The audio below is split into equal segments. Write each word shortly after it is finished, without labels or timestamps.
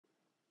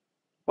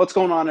What's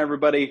going on,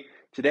 everybody?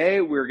 Today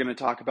we're going to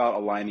talk about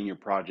aligning your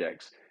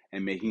projects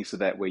and making so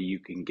that way you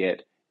can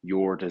get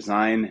your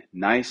design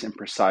nice and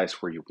precise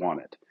where you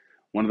want it.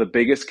 One of the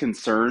biggest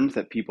concerns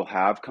that people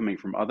have coming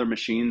from other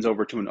machines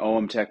over to an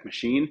OMTech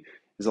machine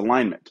is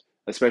alignment,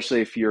 especially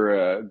if you're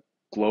a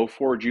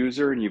Glowforge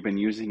user and you've been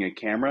using a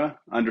camera.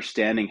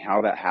 Understanding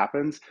how that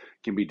happens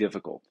can be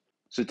difficult.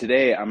 So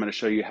today I'm going to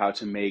show you how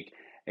to make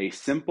a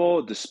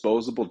simple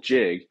disposable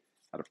jig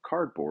out of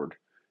cardboard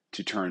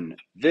to turn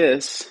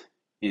this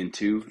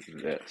into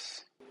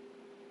this.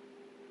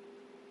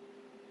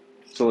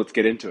 So let's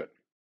get into it.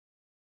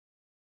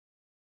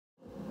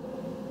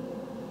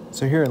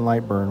 So here in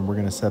Lightburn, we're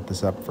going to set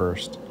this up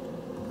first.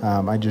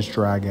 I just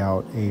drag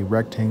out a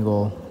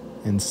rectangle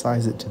and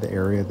size it to the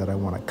area that I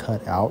want to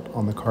cut out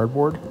on the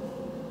cardboard.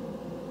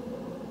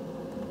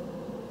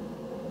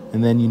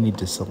 And then you need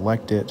to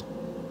select it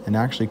and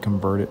actually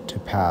convert it to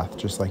path,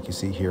 just like you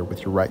see here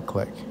with your right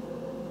click.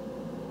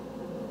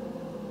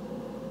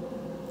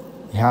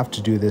 You have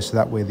to do this so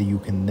that way that you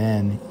can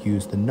then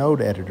use the node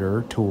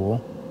editor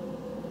tool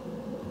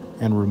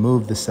and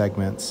remove the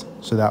segments,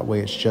 so that way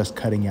it's just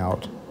cutting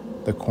out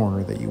the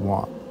corner that you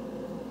want.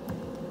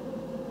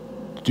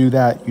 To do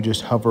that, you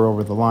just hover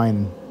over the line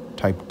and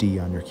type D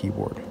on your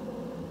keyboard.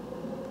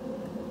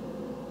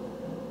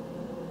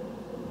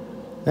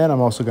 Then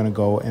I'm also going to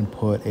go and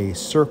put a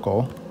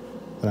circle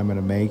that I'm going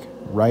to make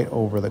right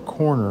over the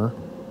corner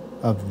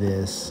of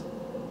this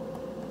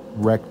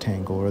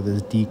rectangle, or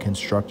this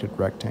deconstructed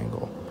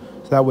rectangle.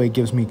 So that way it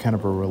gives me kind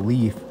of a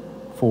relief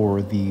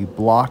for the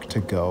block to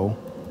go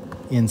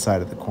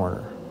inside of the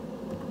corner.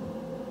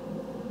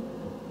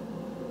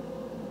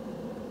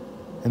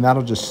 And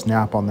that'll just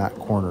snap on that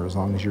corner as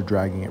long as you're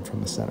dragging it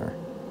from the center.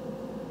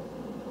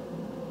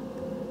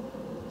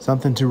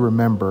 Something to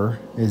remember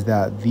is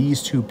that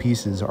these two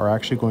pieces are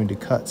actually going to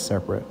cut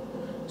separate.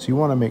 So you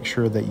want to make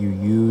sure that you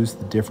use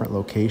the different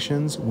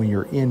locations when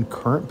you're in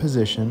current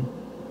position.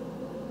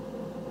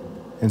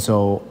 And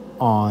so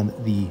on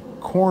the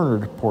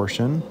cornered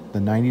portion, the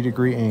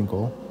 90-degree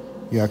angle,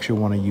 you actually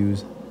want to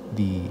use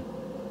the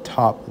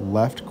top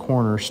left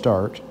corner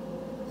start.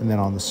 And then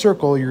on the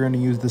circle, you're going to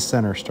use the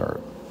center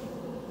start.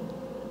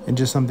 And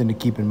just something to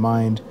keep in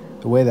mind,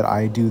 the way that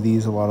I do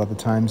these a lot of the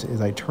times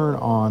is I turn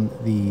on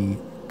the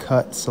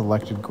cut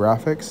selected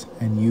graphics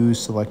and use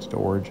selected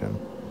origin.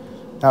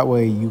 That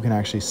way you can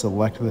actually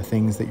select the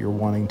things that you're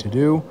wanting to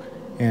do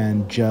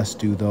and just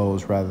do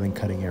those rather than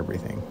cutting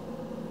everything.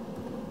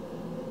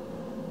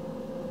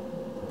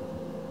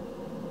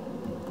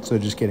 So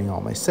just getting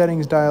all my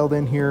settings dialed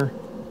in here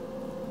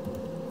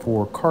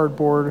for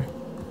cardboard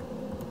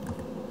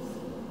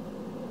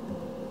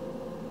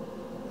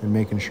and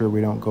making sure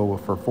we don't go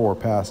for 4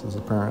 passes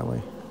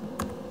apparently.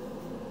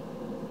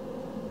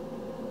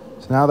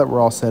 So now that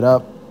we're all set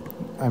up,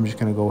 I'm just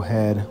going to go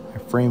ahead, I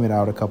frame it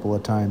out a couple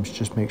of times,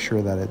 just make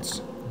sure that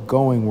it's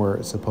going where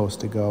it's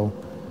supposed to go,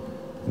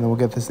 and then we'll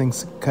get this thing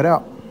cut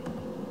out.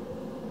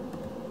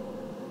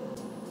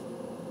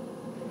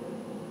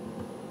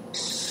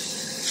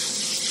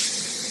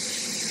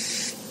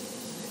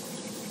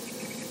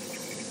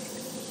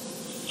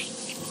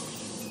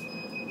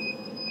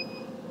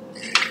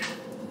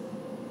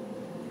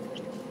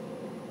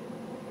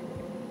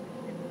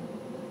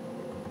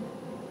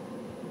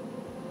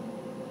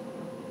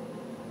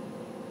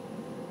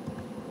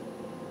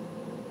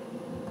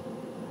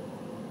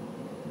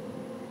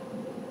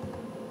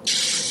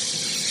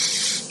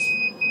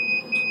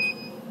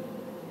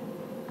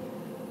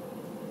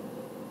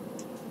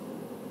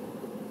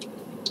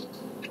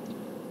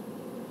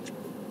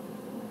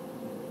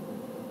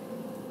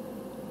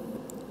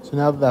 So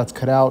now that that's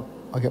cut out,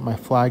 I'll get my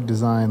flag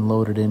design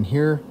loaded in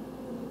here,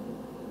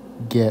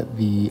 get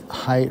the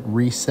height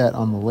reset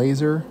on the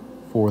laser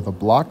for the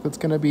block that's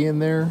going to be in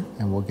there,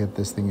 and we'll get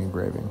this thing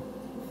engraving.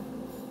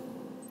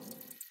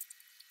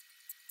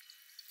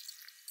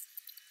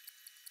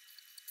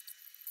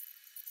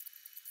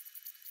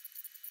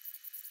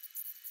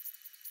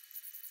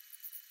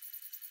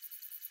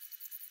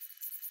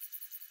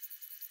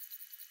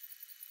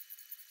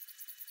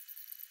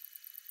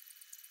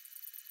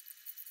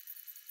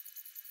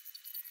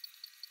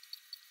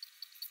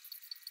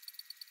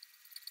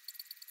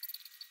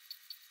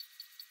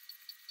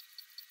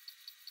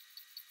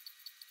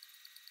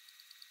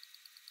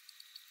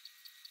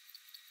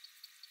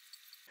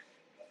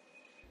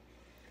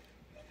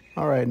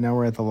 All right, now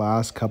we're at the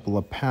last couple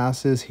of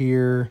passes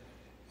here,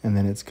 and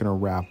then it's gonna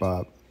wrap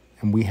up,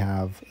 and we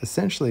have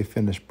essentially a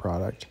finished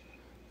product.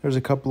 There's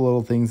a couple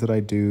little things that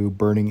I do,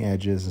 burning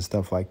edges and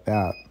stuff like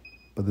that,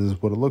 but this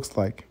is what it looks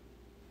like.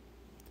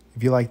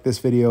 If you like this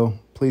video,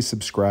 please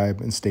subscribe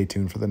and stay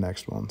tuned for the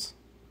next ones.